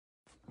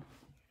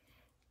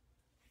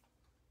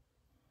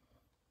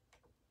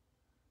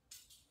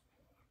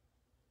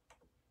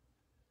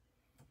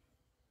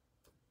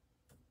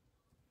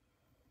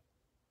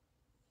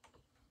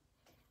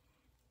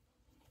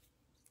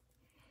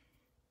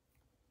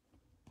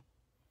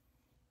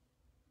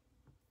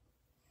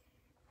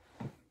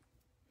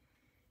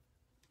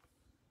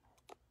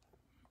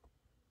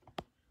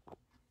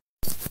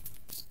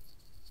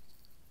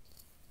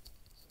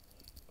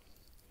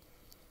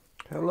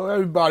Hello,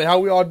 everybody. How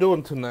we all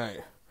doing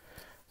tonight?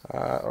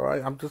 All right,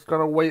 I'm just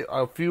gonna wait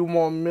a few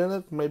more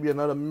minutes, maybe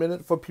another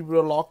minute for people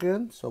to lock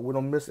in, so we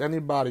don't miss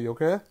anybody.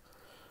 Okay?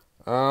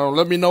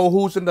 Let me know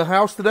who's in the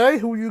house today,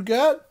 who you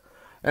get,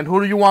 and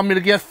who do you want me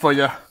to get for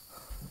you.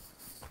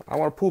 I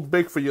want to pull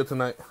big for you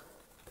tonight.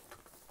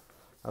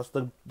 That's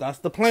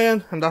the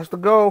plan, and that's the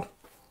goal.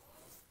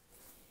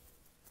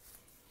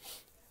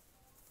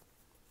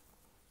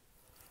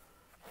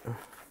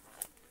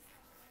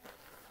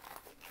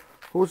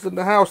 Who's in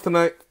the house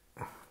tonight?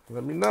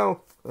 Let me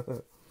know.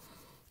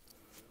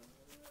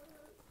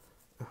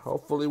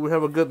 Hopefully we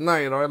have a good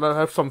night. All right, let's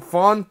have some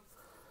fun.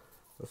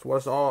 That's what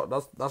it's all.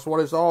 That's what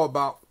it's all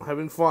about.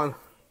 Having fun.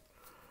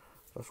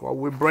 That's why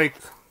we break.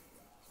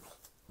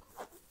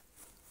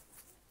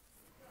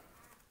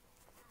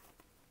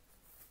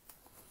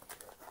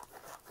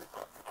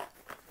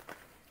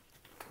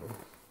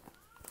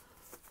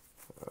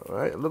 All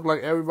right, it looks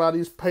like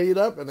everybody's paid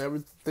up and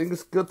everything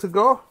is good to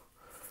go.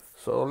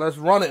 So let's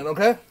run it,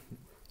 okay?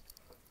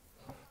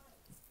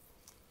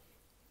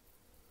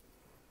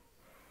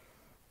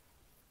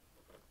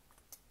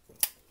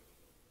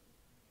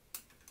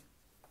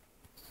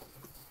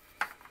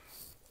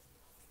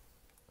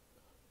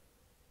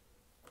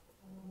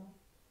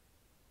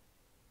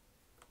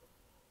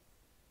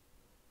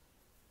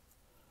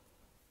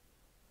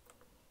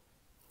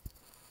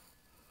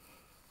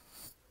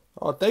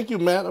 Oh, thank you,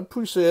 Matt. I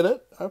appreciate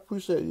it. I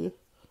appreciate you.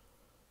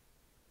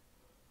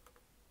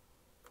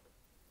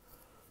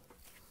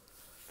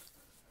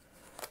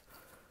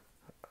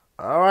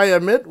 All right,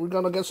 Amit, we're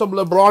going to get some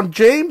LeBron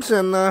James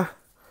and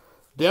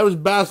Darius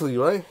Basley,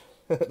 right?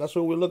 That's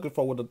what we're looking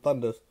for with the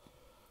Thunders.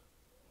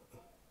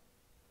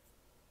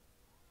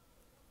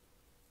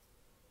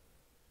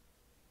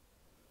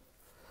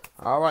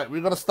 All right,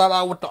 we're going to start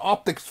out with the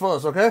optics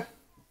first, okay?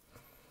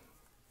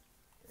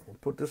 We'll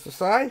put this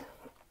aside.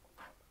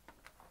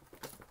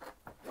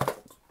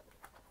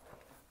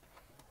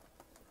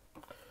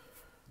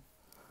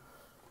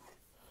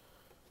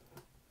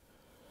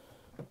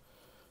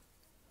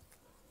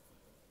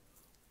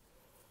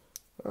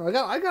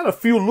 I got a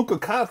few Luka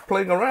cards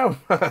playing around,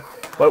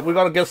 but we're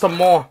gonna get some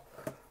more.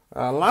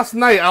 Last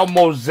night our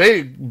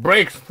mosaic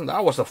breaks,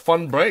 that was a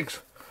fun breaks.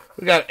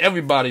 We got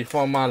everybody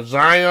from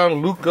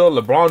Zion, Luka,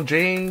 LeBron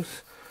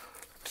James,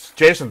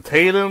 Jason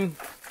Tatum,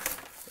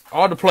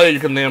 all the players you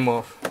can name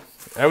off.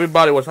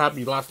 Everybody was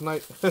happy last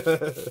night.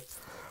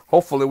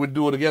 Hopefully we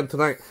do it again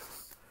tonight.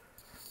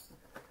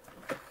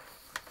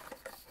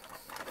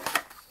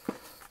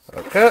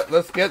 Okay,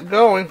 let's get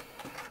going.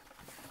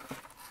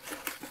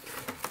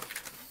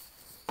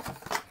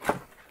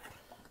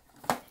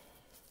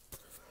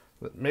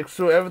 Make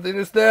sure everything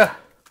is there.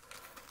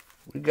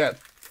 We got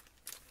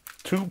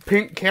 2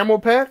 pink camel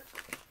pack.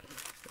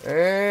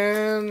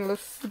 And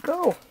let's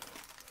go.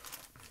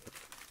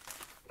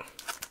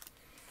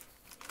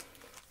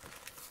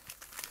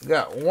 We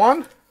got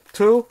 1,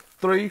 2,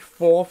 3,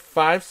 4,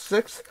 5,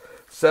 6,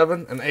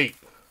 7, and 8.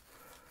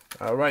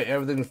 Alright,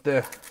 everything's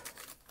there.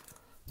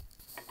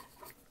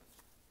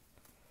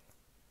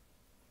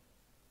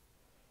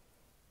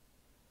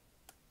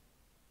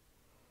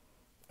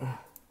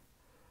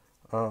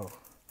 Oh,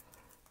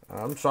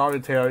 I'm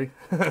sorry, Terry.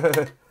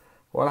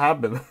 What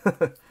happened?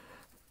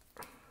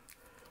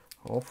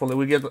 Hopefully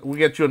we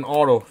get you an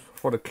auto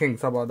for the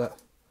Kings. How about that?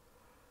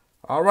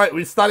 All right,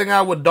 we're starting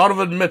out with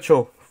Donovan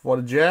Mitchell for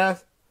the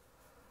Jazz,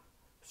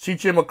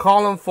 C.J.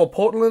 McCollum for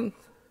Portland,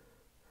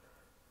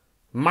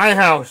 My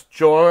House,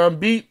 Joel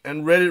Embiid,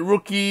 and Reddit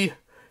rookie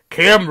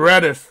Cam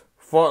Reddish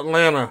for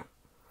Atlanta.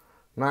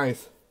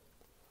 Nice.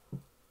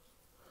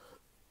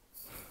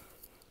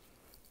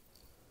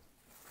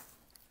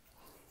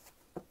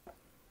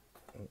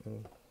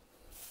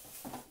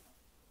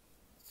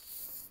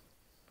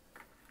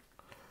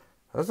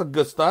 That's a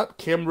good start.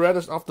 Cam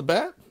Reddish off the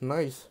bat.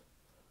 Nice.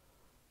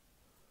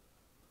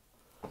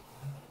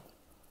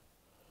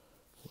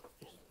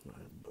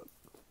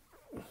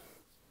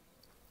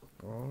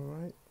 All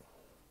right.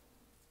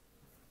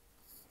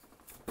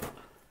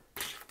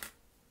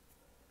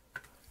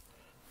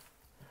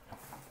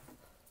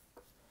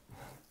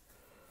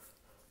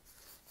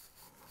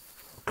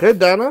 Okay,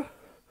 Donna.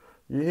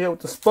 You're here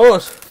with the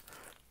Spurs.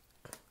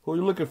 Who are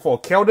you looking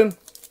for? Keldon?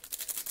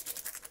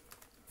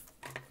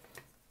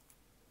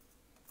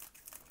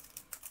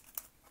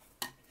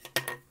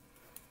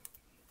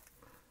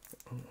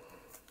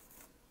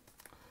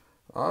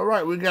 All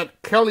right, we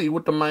got Kelly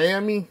with the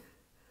Miami,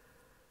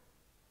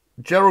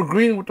 Gerald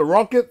Green with the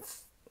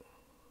Rockets,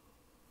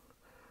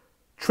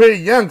 Trey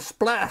Young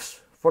splash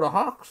for the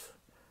Hawks,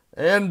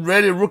 and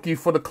Ready rookie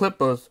for the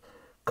Clippers,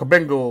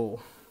 Kabengo.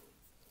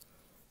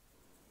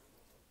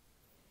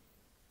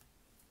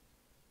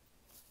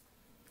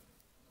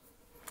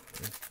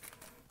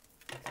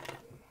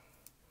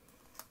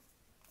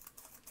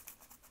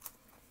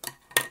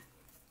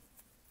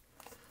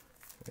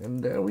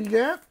 And there we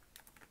got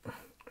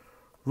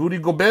Rudy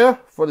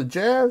Gobert for the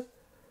Jazz,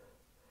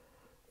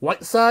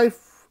 Whiteside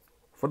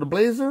for the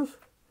Blazers,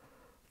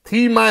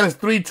 T-minus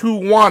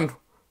 3-2-1.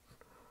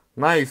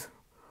 Nice.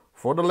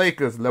 for the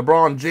Lakers,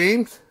 LeBron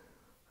James.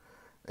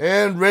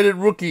 And rated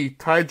rookie,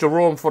 Ty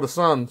Jerome for the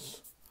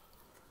Suns.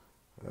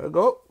 There we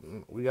go.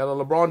 We got a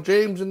LeBron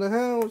James in the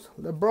house.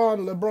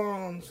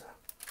 LeBron's.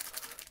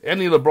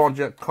 Any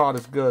LeBron card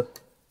is good.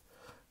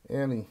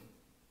 Any.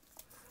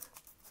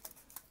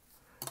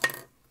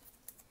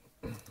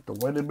 The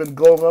way they've been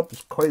going up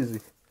is crazy.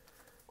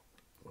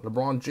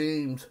 LeBron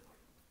James.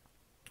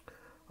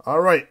 All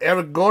right,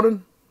 Eric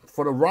Gordon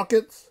for the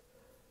Rockets.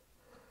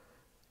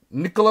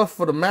 Nicola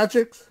for the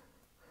Magics.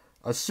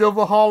 A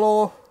silver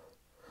hollow,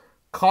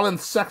 Colin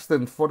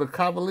Sexton for the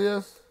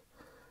Cavaliers.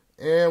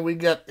 And we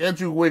got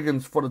Andrew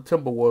Wiggins for the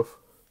Timberwolves.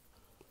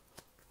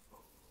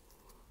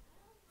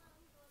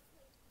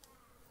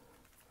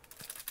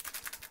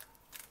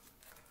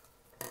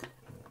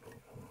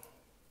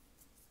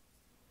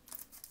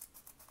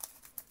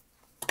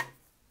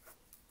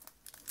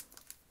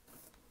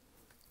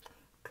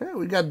 Okay,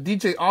 we got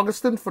DJ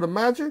Augustin for the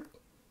Magic.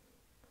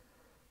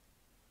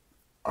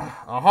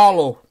 A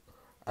hollow,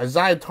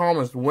 Isaiah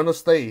Thomas, winner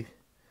stay.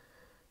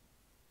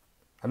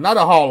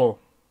 Another hollow,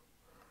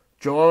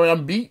 Joel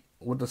Embiid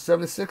with the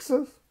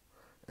 76ers.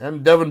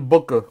 And Devin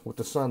Booker with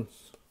the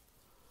Suns.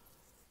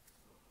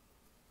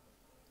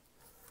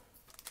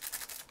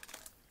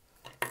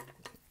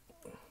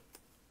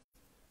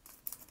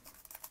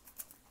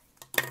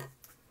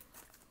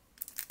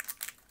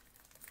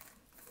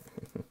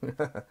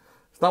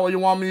 Is that what you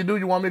want me to do?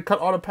 You want me to cut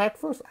all the pack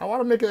first? I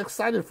want to make it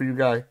exciting for you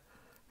guys.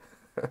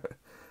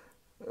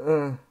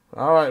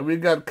 All right, we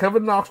got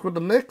Kevin Knox with the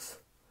Knicks.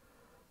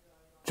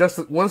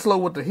 Justin Winslow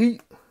with the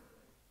Heat.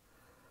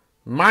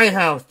 My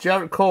House,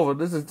 Jared Culver.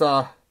 This is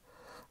I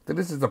think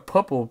this is the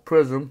purple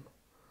prism.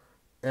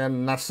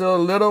 And Nasir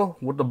Little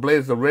with the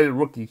Blazers, the rated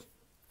rookie.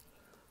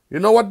 You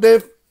know what,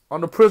 Dave?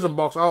 On the prism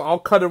box, I'll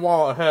cut them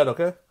all ahead,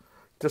 okay?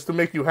 Just to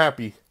make you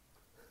happy.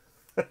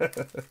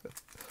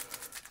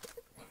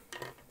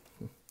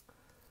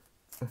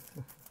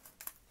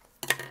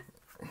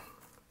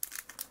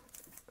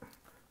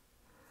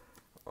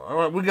 All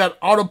right, we got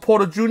Otto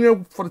Porter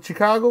Jr. for the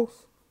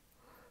Chicago's.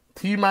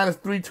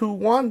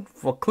 T-321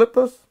 for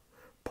Clippers.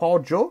 Paul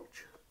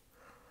George.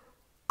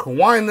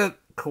 Kawhi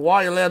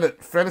Leonard,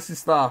 Fantasy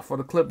Star for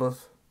the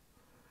Clippers.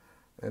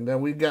 And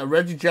then we got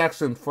Reggie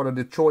Jackson for the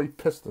Detroit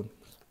Pistons.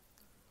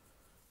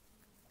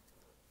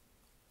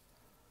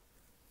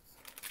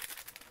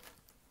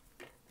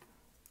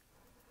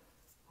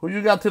 Who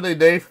you got today,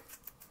 Dave?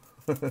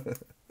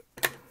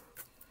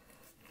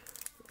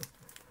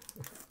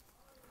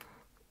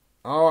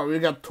 All right, we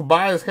got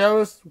Tobias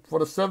Harris for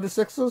the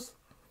 76ers.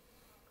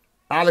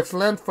 Alex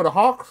Len for the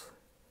Hawks.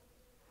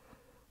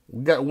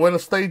 We got Winter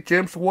State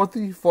James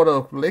Worthy for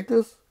the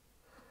Lakers.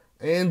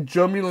 And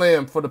Jeremy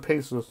Lamb for the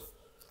Pacers.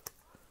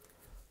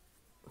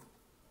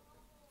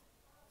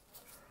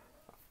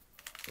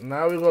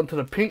 Now we're going to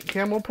the pink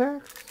camo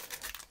pack.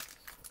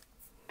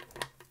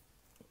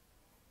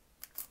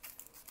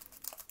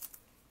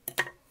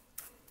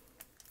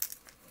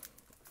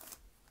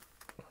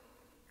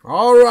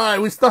 All right,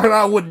 we start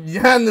out with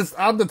Giannis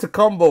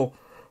Antetokounmpo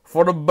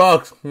for the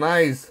Bucks.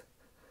 Nice.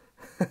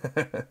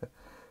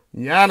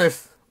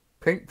 Giannis,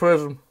 pink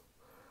prism.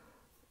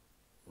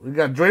 We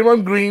got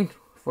Draymond Green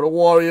for the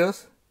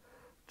Warriors.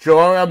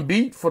 Joel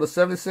Embiid for the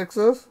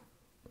 76ers.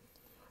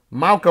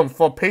 Malcolm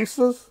for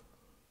Pacers.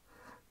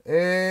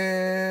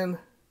 And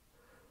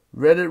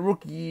Reddit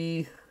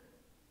rookie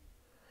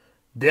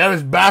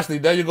Darius Basley.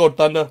 There you go,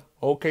 Thunder.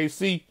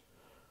 OKC.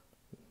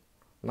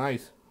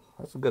 Nice.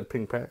 That's a good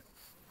pink pack.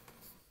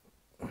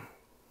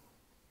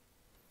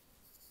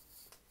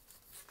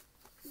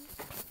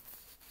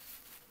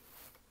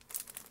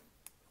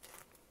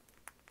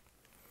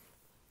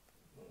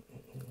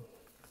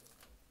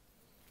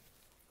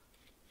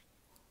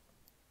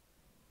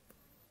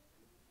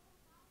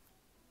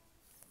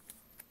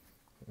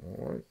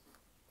 All right.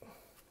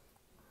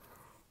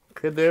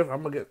 Okay, Dave.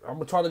 I'm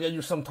gonna try to get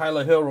you some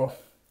Tyler Hero.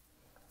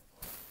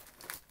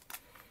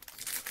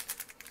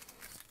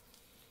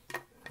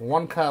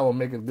 One card will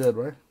make it good,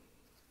 right?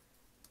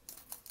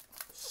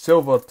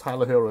 Silver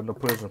Tyler Hero in the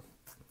prism.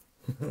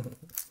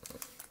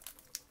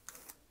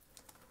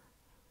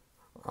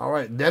 All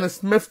right, Dennis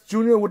Smith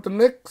Jr. with the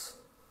Knicks.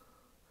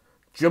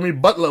 Jimmy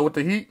Butler with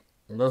the Heat.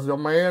 That's your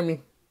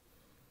Miami.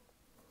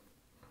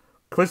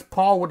 Chris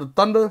Paul with the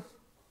Thunder.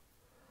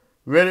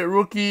 Reddit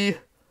rookie.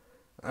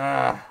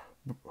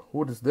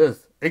 What is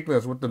this?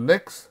 Ignis with the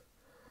Knicks.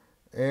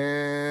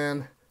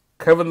 And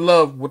Kevin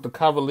Love with the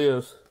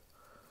Cavaliers.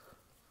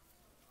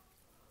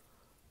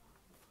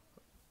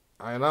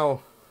 I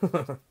know.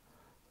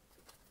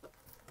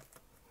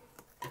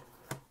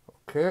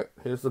 Okay,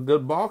 here's the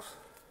good box.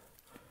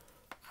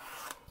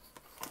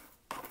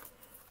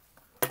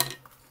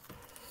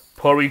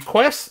 Per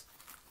request,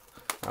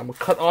 I'm going to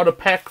cut all the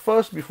pack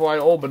first before I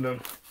open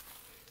them.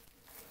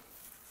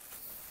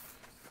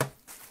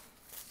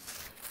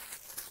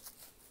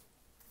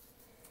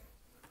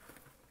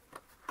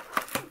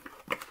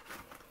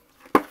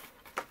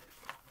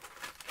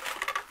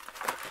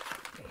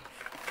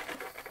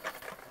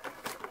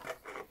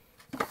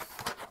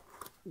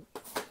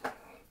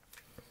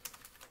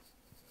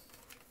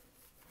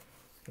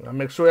 I'll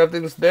make sure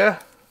everything's there.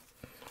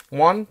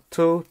 1,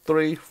 2,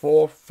 3,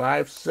 4,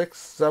 5, 6,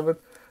 7,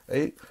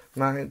 8,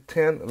 9,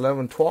 10,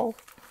 11, 12.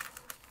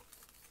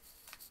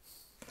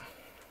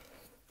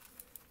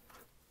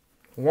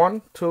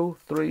 1, 2,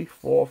 3,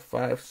 4,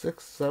 5,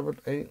 6, 7,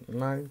 8,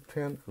 9,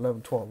 10,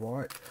 11, 12. All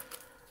right.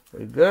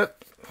 Very good.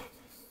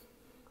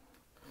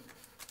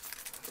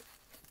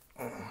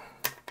 All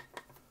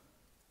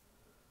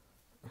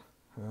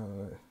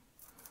right.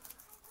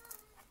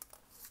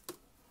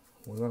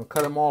 We're going to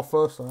cut them off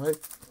first, all right?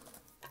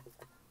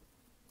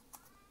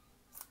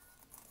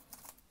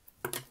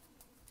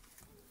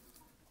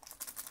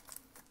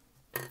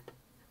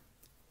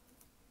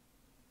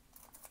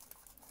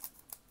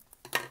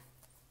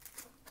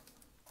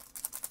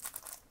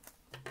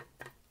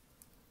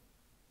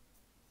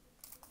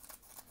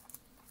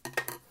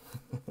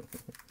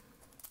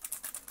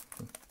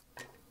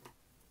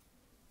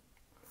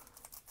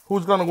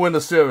 Who's going to win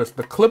the series?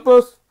 The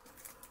Clippers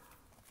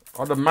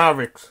or the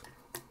Mavericks?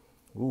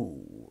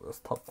 Ooh, that's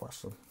a tough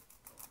question.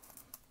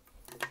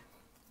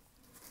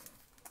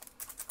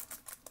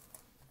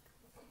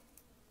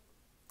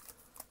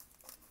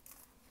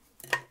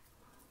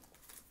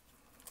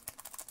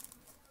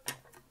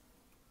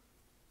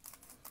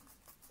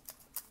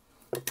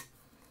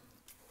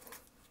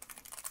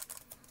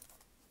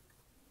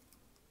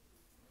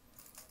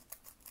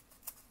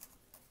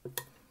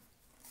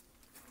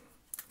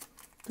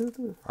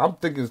 I'm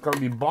thinking it's going to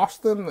be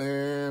Boston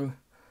and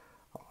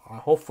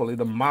hopefully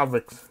the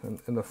Mavericks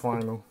in the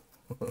final.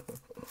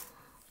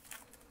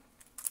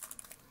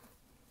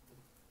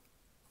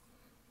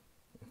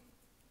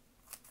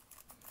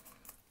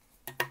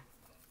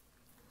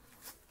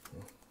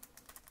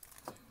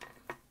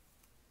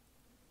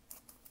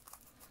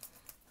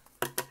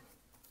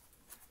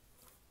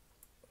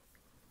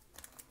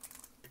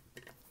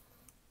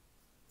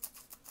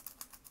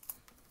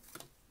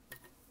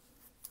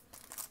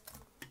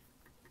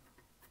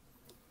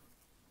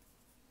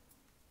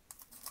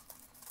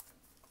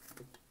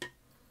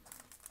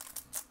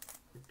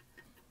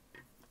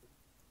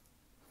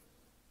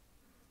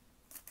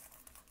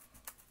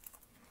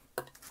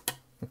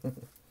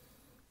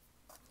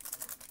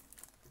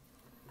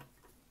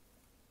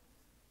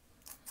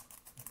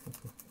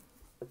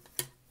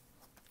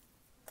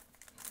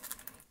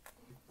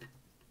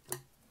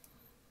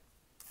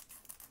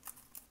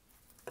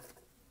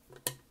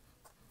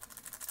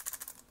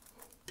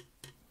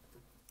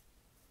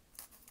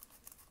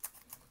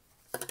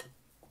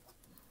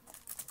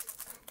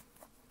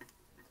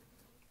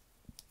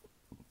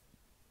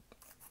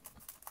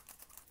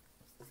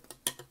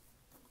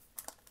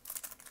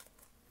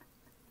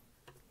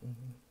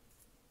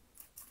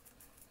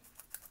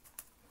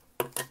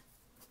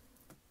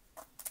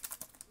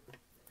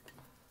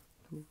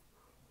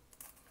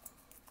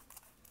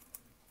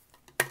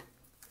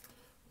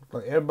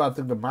 Like everybody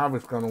think the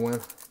Mavericks gonna win.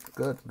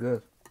 Good,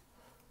 good.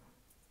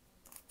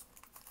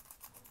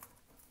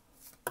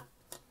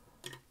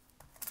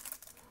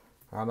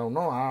 I don't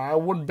know. I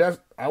wouldn't bet.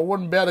 I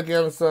wouldn't bet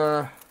against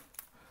Kawhi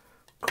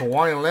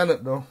and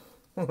Leonard though.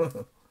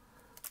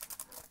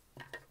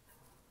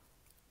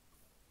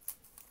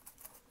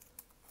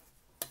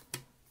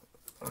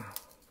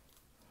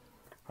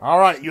 All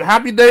right, you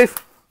happy, Dave?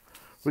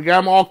 We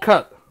got them all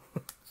cut.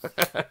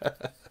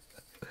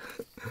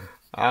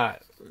 All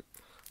right.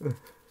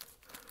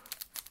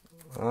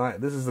 All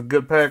right, this is a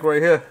good pack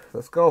right here.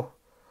 Let's go.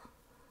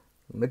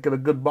 Make it a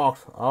good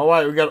box. All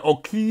right, we got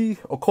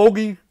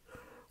Okogie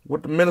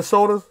with the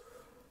Minnesotas.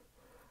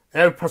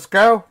 Eric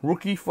Pascal,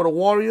 rookie for the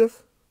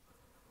Warriors.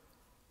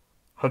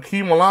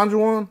 Hakeem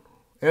Olajuwon,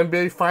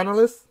 NBA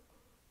finalist.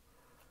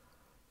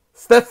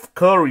 Steph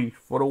Curry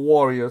for the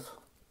Warriors.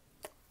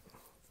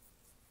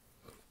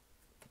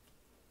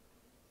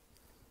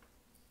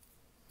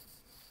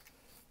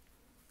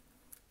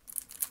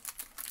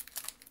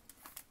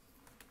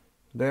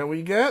 Then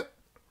we get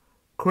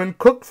Quinn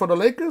Cook for the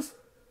Lakers.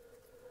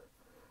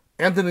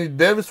 Anthony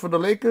Davis for the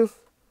Lakers.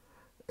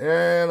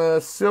 And a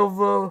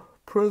silver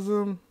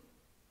prizm.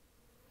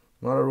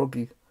 Not a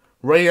rookie.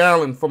 Ray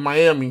Allen for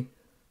Miami.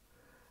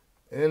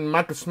 And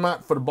Michael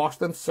Smart for the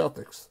Boston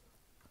Celtics.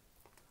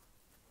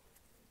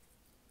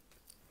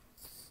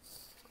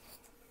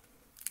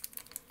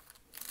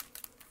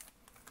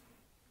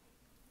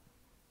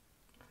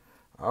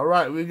 All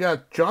right, we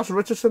got Josh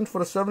Richardson for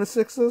the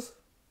 76ers.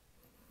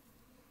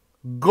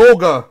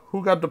 Goga,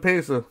 who got the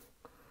Pacers?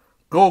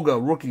 Goga,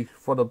 rookie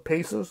for the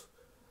Pacers.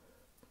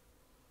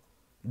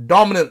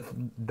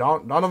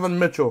 Donovan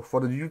Mitchell for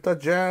the Utah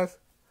Jazz.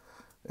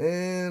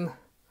 And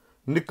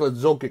Nikola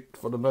Jokic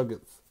for the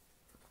Nuggets.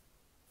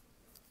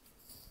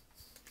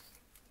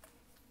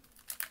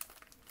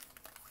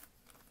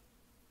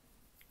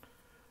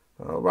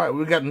 All right,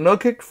 we got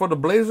Nurkic for the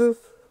Blazers.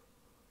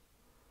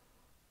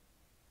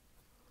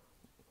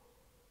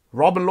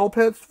 Robin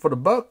Lopez for the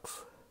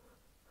Bucks.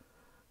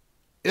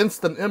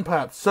 Instant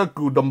Impact,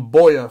 Sergio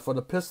Domboya for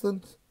the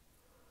Pistons.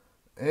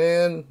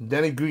 And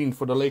Danny Green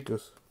for the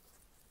Lakers.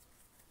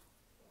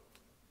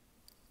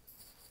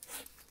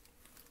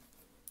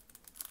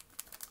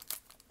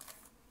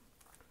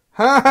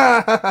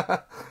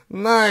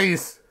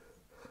 Nice.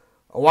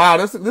 Wow,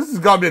 this is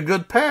gonna be a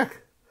good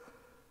pack.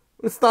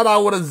 Let's start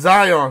out with a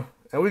Zion,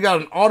 and we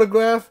got an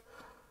autograph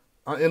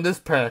in this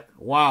pack.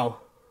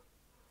 Wow,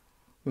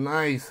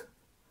 nice.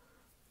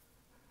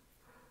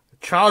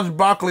 Charles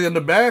Barkley in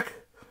the back,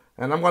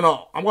 and I'm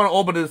gonna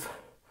open this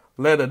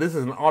letter. This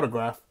is an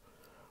autograph,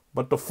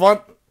 but the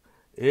front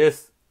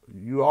is,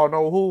 you all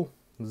know who,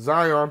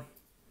 Zion.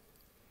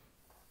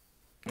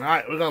 All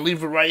right, we're gonna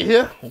leave it right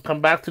here. We'll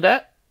come back to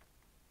that.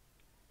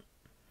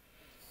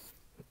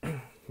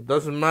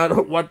 Doesn't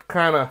matter what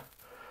kind of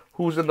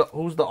who's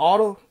the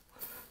auto.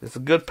 It's a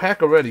good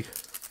pack already.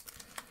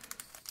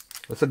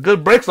 It's a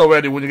good breaks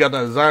already when you got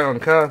that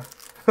Zion card.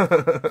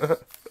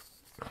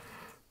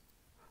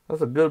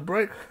 That's a good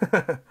break.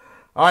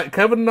 All right,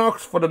 Kevin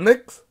Knox for the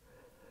Knicks.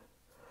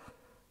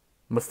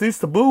 Matisse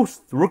Thybulle,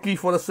 rookie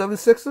for the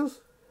 76ers.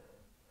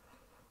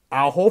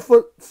 Al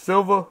Horford,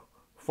 silver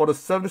for the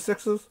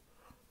 76ers.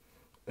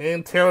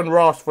 And Terrence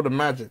Ross for the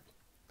Magic.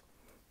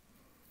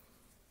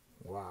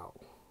 Wow.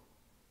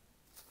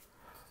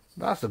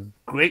 That's a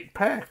great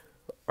pack.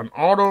 An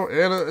auto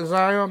and a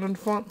Zion in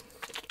front.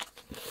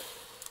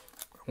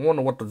 I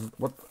wonder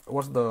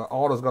what's the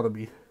auto's gonna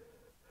be.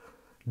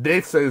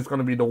 Dave says it's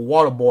gonna be the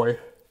water boy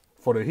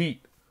for the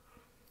Heat.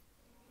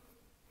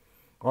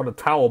 Or the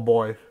towel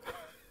boy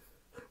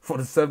for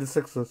the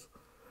 76ers.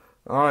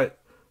 Alright.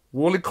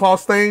 Willie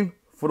Cauley-Stein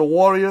for the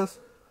Warriors.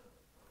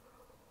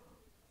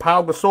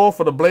 Pau Gasol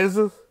for the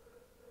Blazers.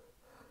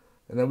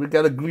 And then we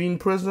got a green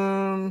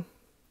prizm.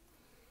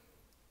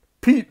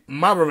 Pete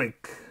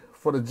Maverick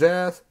for the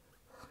Jazz.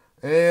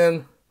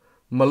 And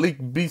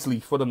Malik Beasley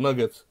for the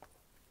Nuggets.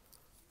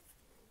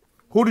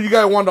 Who do you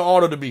guys want the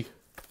auto to be?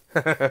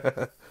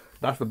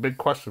 That's the big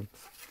question.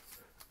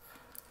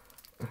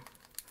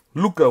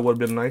 Luka would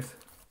have been nice.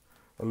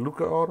 A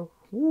Luka auto.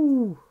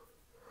 Woo.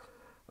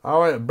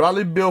 All right,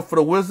 Bradley Beal for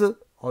the Wizard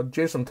or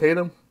Jason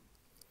Tatum.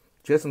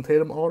 Jason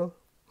Tatum auto.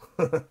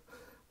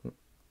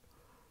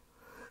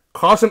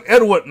 Carson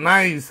Edwards,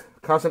 nice.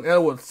 Carson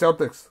Edwards,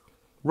 Celtics,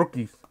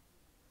 rookies.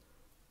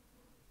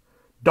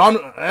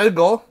 There you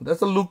go.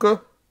 That's a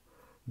Luka.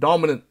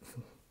 Dominant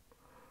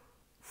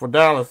for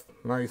Dallas.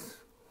 Nice.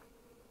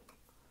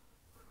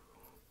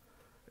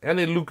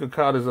 Any Luka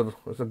card is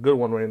a good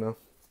one right now.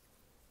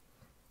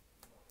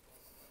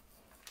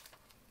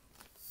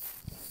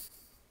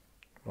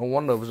 I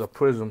wonder if it's a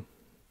prizm.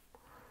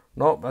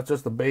 Nope, that's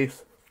just the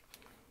base.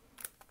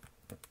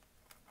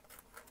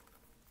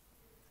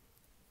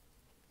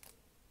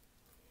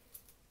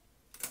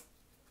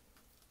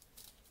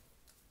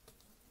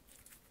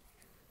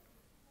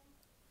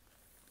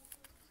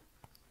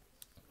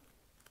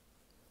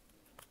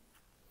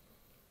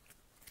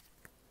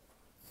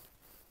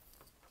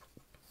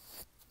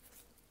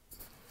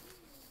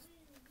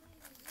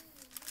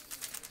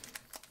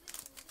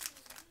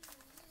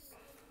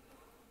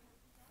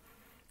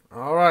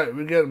 All right,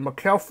 we get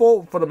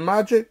McAlford for the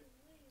Magic.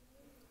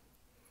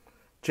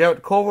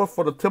 Jared Culver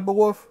for the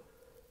Timberwolves.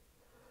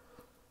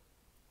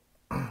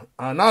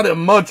 Now the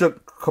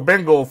Emergent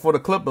Cabengo for the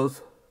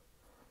Clippers.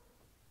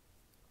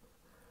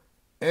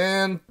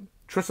 And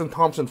Tristan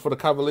Thompson for the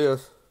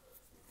Cavaliers.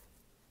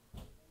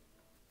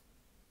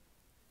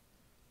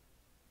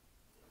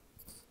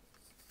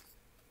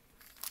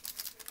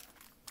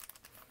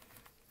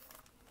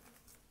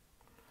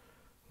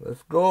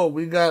 Let's go.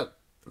 We got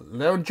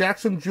Larry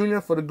Jackson Jr.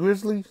 for the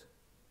Grizzlies.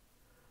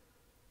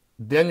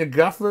 Daniel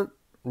Gafford,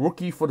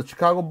 rookie for the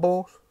Chicago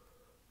Bulls.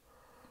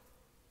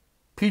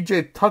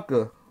 P.J.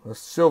 Tucker, a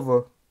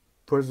silver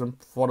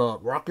prizm for the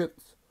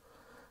Rockets.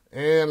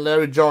 And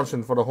Larry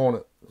Johnson for the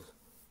Hornets.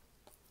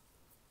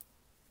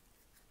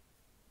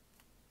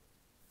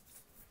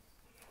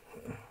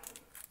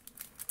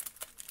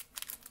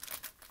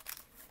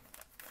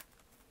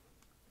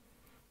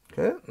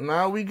 Okay,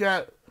 now we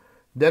got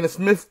Dennis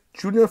Smith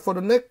Jr. for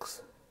the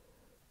Knicks.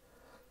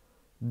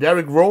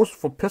 Derrick Rose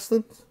for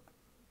Pistons.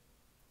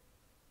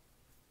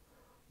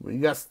 We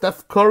got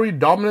Steph Curry,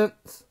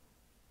 Dominance.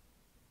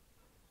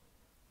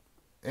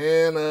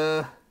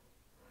 And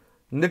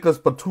Nicholas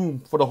Batum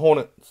for the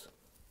Hornets.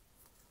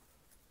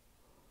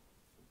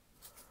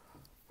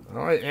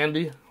 All right,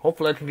 Andy.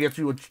 Hopefully I can get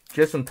you a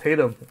Jason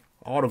Tatum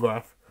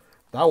autograph.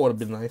 That would have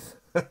been nice.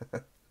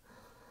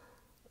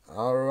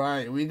 All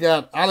right, we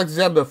got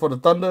Alexander for the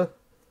Thunder.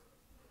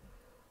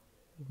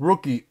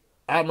 Rookie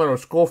Admiral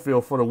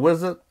Schofield for the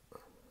Wizards.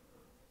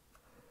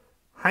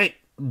 Hype,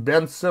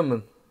 Ben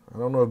Simmons. I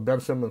don't know if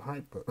Ben Simmons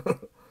hype,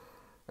 but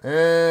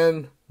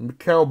and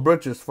Mikal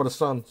Bridges for the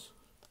Suns.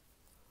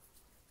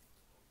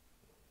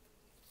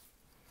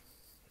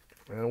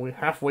 And we're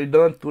halfway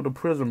done through the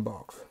prizm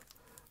box.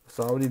 It's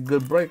already a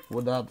good break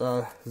without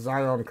the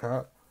Zion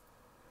card.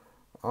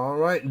 All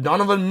right,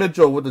 Donovan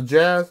Mitchell with the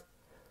Jazz.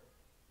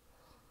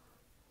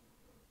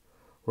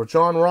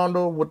 Rajon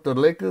Rondo with the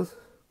Lakers.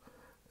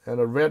 And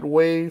a red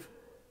wave.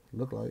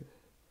 Look like.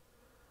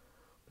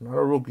 Not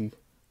a rookie.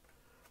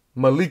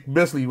 Malik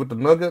Beasley with the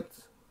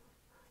Nuggets.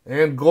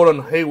 And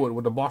Gordon Hayward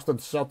with the Boston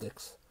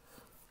Celtics.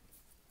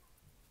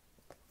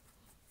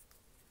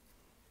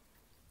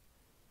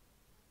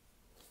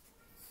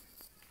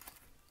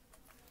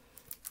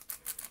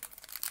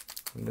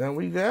 Then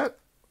we got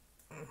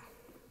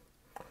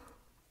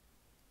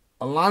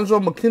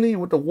Alonzo McKinney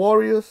with the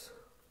Warriors.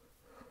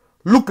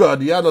 Luka,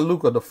 the other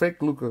Luka, the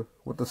fake Luka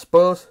with the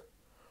Spurs.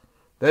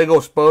 There you go,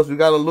 Spurs. We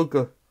got a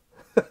Luka.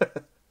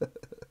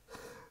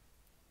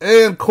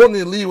 And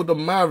Courtney Lee with the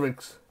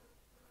Mavericks.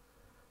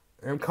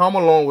 And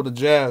Carmelo with the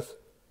Jazz.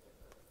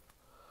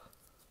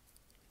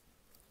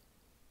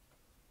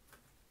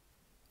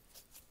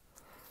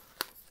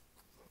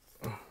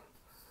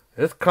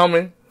 It's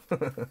coming.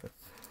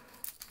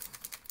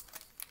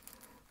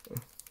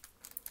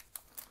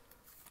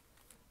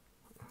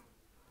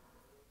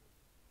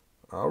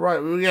 All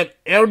right, we got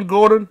Aaron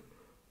Gordon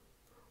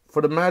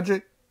for the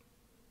Magic.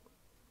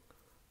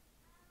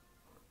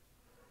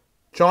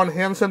 John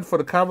Hanson for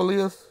the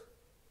Cavaliers.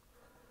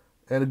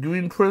 And the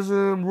Green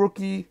Prizm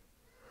rookie,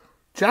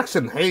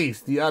 Jackson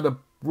Hayes, the other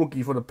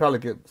rookie for the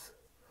Pelicans.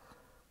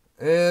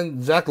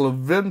 And Zach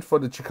LaVine for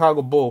the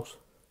Chicago Bulls.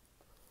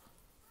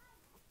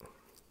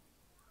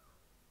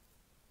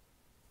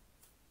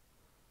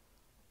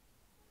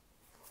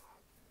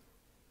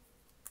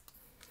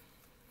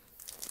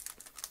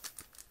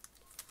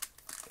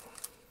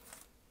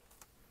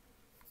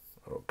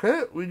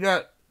 Okay, we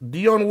got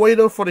Dion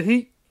Waiter for the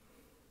Heat.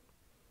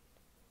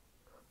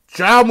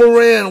 Ja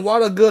Morant,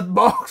 what a good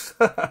box.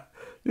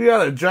 You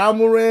got a Ja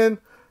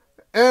Morant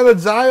and a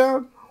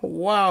Zion.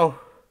 Wow.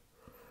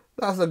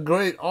 That's a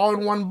great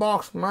all-in-one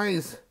box.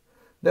 Nice.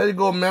 There you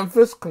go,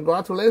 Memphis.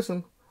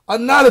 Congratulations.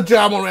 Another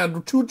Ja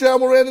Morant. 2 Ja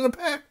Morant in the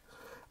pack.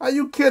 Are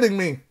you kidding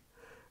me?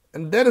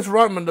 And Dennis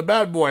Rodman, the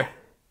bad boy.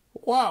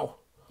 Wow.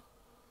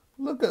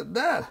 Look at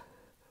that.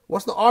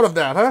 What's the art of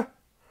that, huh?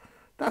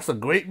 That's a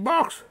great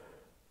box.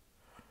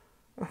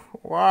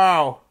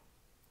 Wow.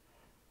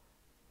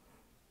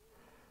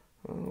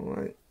 All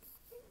right.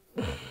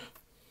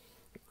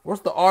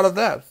 What's the art of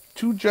that?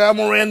 2 Ja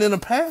Morant in a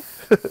pack?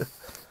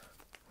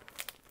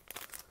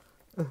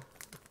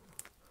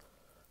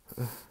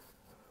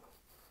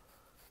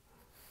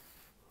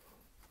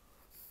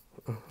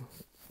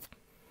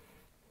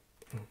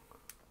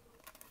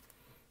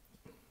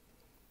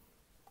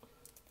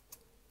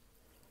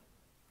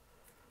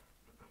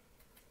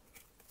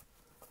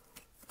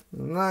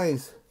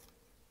 Nice.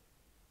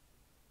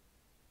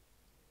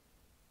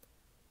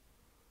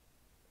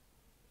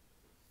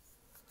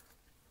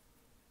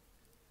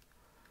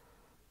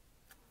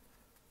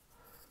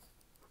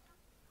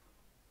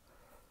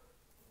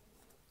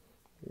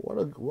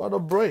 What a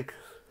break.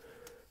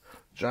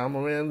 Ja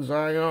Morant,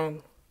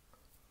 Zion.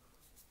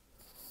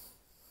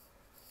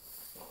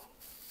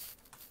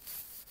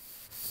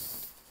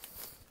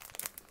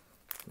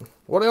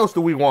 What else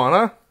do we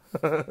want,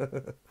 huh?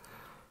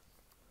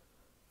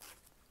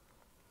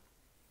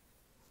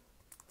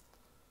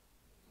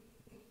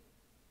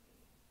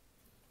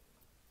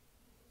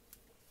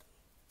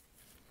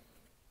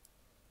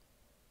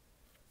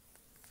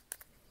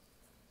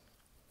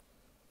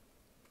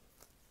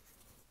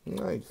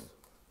 Nice.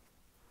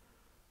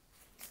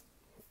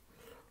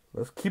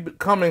 Let's keep it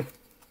coming.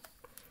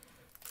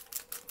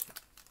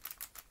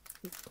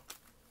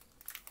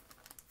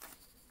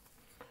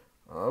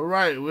 All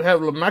right, we have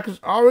LaMarcus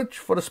Aldridge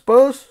for the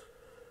Spurs.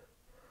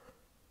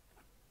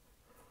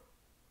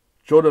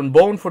 Jordan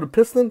Bone for the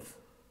Pistons.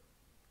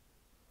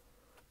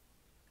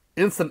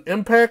 Instant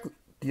Impact,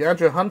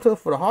 DeAndre Hunter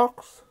for the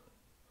Hawks.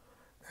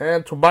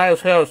 And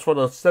Tobias Harris for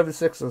the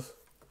 76ers.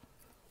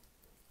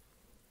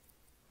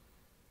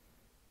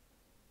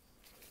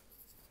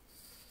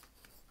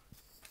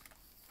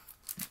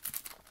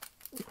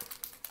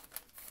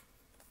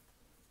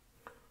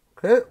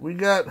 Okay, we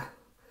got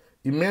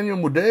Emmanuel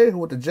Mudiay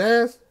with the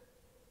Jazz,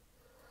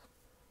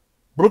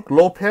 Brook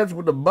Lopez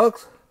with the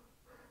Bucks,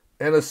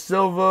 and a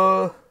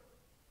silver.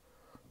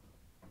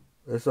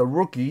 It's a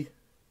rookie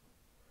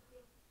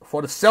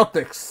for the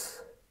Celtics.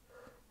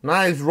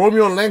 Nice,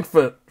 Romeo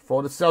Langford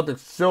for the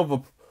Celtics,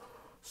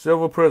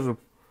 silver prism.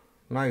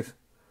 Nice,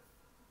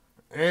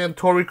 and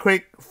Torrey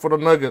Craig for the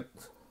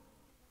Nuggets.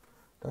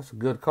 That's a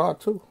good card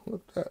too.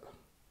 Look at that.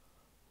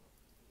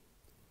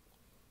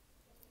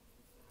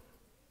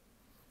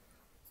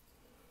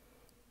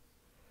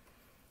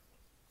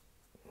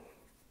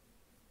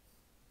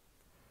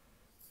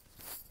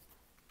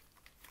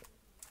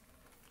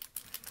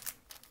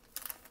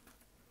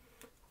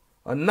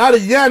 Another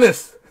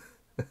Giannis.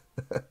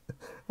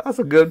 That's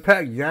a good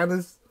pack.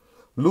 Giannis,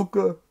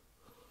 Luka,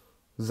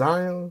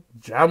 Zion,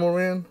 Ja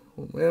Morant.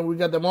 Man, we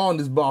got them all in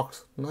this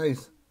box.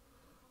 Nice.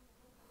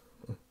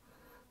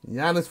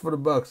 Giannis for the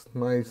Bucks.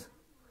 Nice.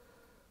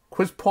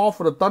 Chris Paul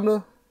for the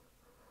Thunder.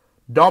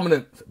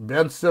 Dominant.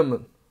 Ben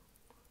Simmons.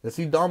 Is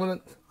he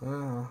dominant?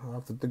 I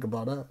have to think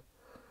about that.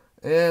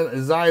 And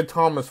Isaiah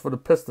Thomas for the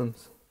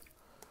Pistons.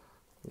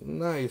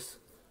 Nice.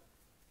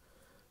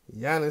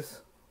 Giannis.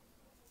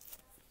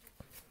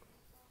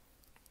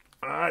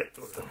 All right.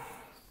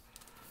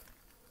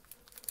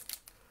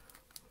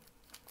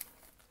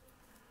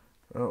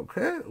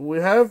 Okay, we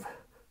have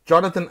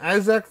Jonathan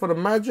Isaac for the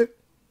Magic.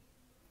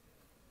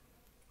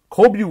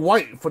 Kobe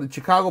White for the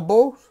Chicago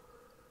Bulls.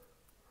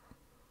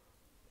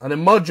 An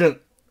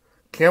emergent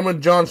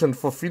Cameron Johnson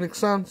for Phoenix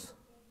Suns.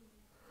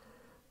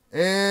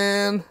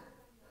 And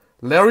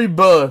Larry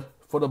Bird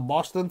for the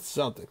Boston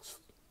Celtics.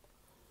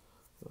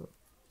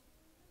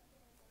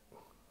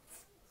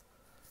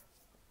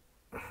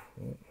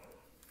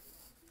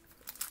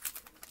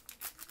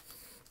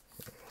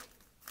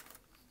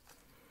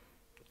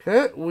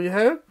 Okay, we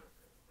have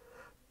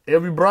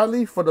Avery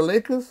Bradley for the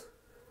Lakers.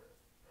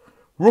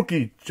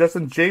 Rookie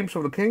Justin James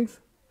for the Kings.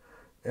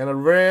 And a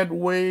red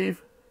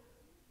wave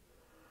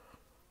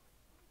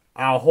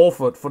Al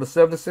Horford for the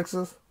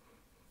 76ers.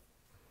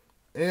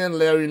 And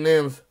Larry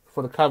Nance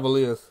for the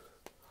Cavaliers.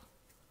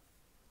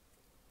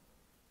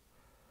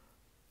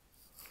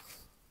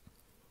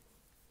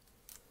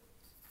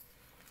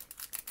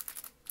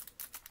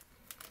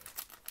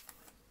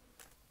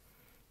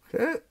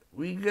 Okay,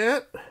 we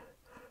got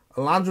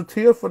Alonzo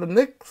Trier for the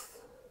Knicks.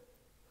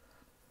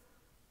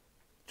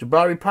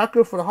 Jabari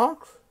Parker for the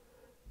Hawks.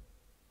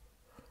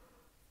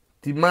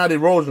 DeMar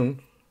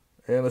DeRozan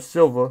and a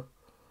silver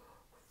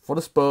for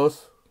the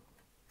Spurs.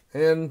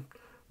 And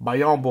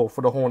Biyombo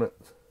for the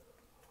Hornets.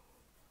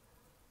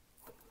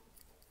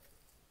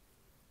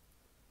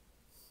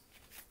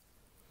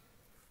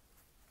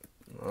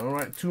 All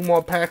right, 2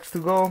 more packs to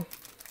go.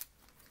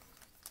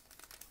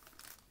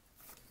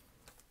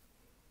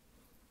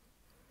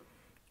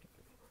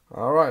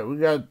 All right, we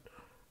got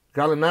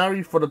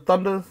Gallinari for the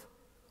Thunders.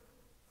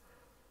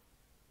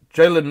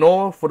 Jalen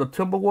Noah for the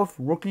Timberwolves,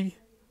 rookie.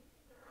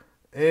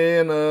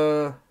 And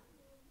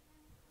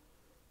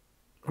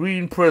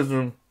green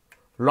prizm,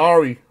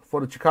 Laurie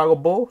for the Chicago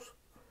Bulls.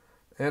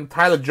 And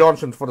Tyler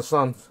Johnson for the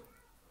Suns.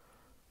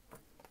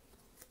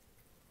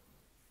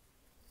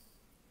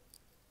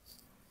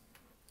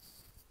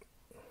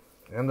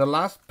 And the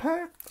last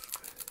pack.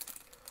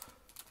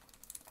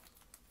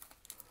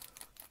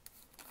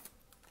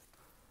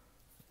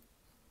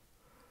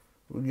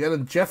 We're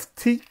getting Jeff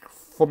Teague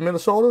for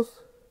Minnesota.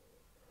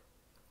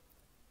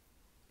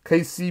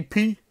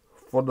 KCP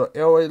for the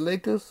LA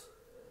Lakers.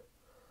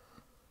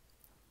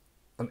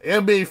 An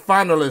NBA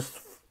finalist,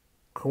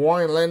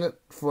 Kawhi Leonard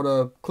for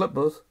the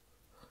Clippers.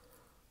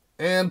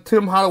 And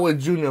Tim Hardaway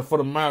Jr. for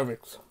the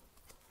Mavericks.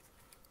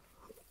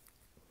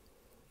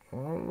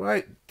 All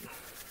right.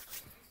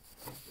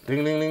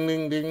 Ding, ding, ding,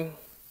 ding, ding.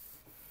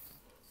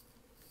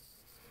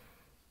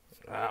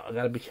 I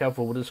gotta be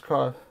careful with this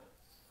card.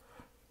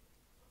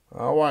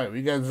 All right,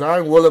 we got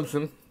Zion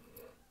Williamson,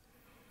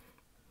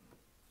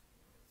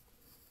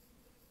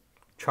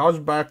 Charles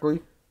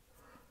Barkley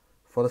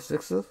for the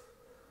Sixers,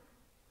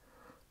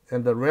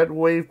 and the red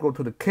wave go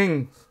to the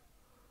Kings.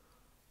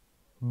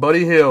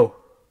 Buddy Hield,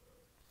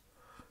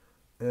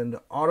 and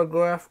the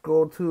autograph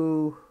go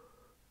to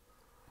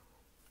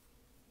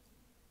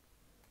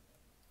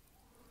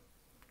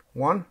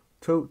 1,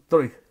 2,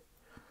 3.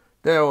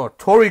 There are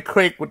Torrey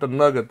Craig with the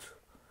Nuggets.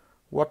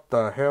 What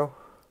the hell?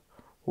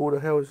 Who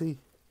the hell is he?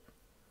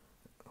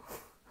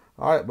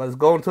 Alright, but it's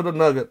going to the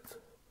Nuggets.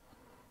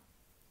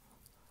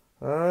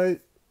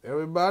 Alright,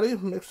 everybody,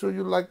 make sure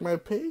you like my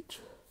page.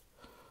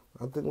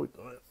 I think we...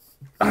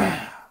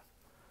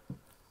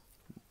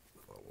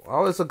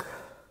 well, it's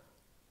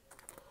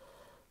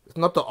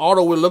not the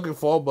auto we're looking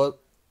for, but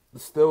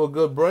it's still a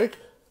good break.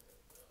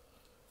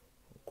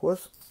 Of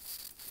course.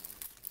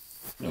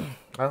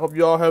 I hope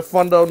you all have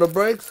fun down the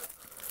breaks.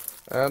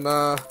 And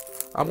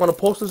I'm going to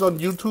post this on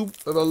YouTube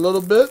in a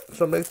little bit.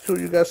 So make sure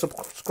you guys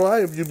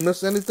subscribe. If you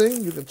miss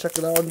anything, you can check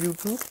it out on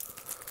YouTube.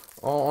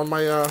 Or on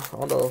my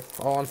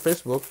on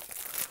Facebook.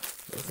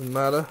 Doesn't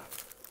matter.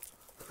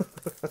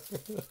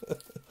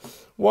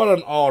 What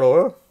an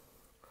auto,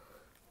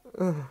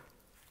 huh?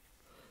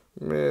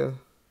 Man.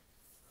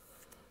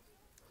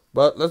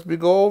 But let's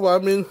go over. I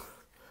mean,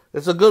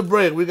 it's a good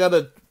break. We got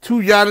a 2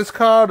 Giannis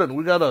card, and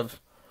we got a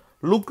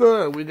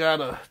Luka, and we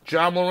got a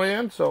Ja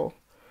Morant. So,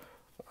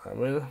 I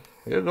mean,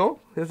 here you go.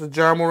 Here's a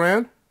Ja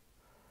Morant.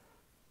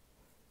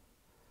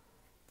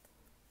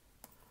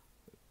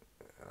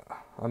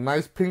 A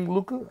nice pink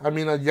Luka. I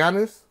mean, a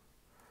Giannis.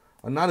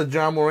 Another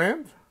Ja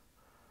Morant.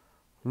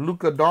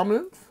 Luka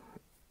dominance.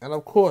 And,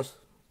 of course,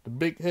 the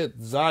big hit,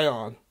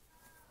 Zion.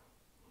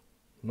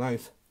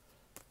 Nice.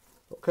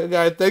 Okay,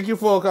 guys. Thank you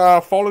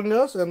for following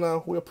us.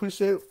 And we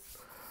appreciate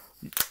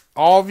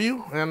all of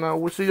you. And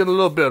we'll see you in a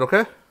little bit,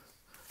 okay?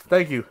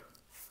 Thank you.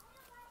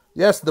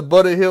 Yes, the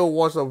Buddy Hield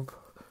was the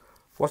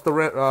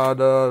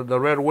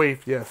red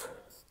wave, yes.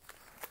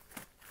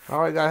 All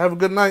right, guys, have a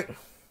good night.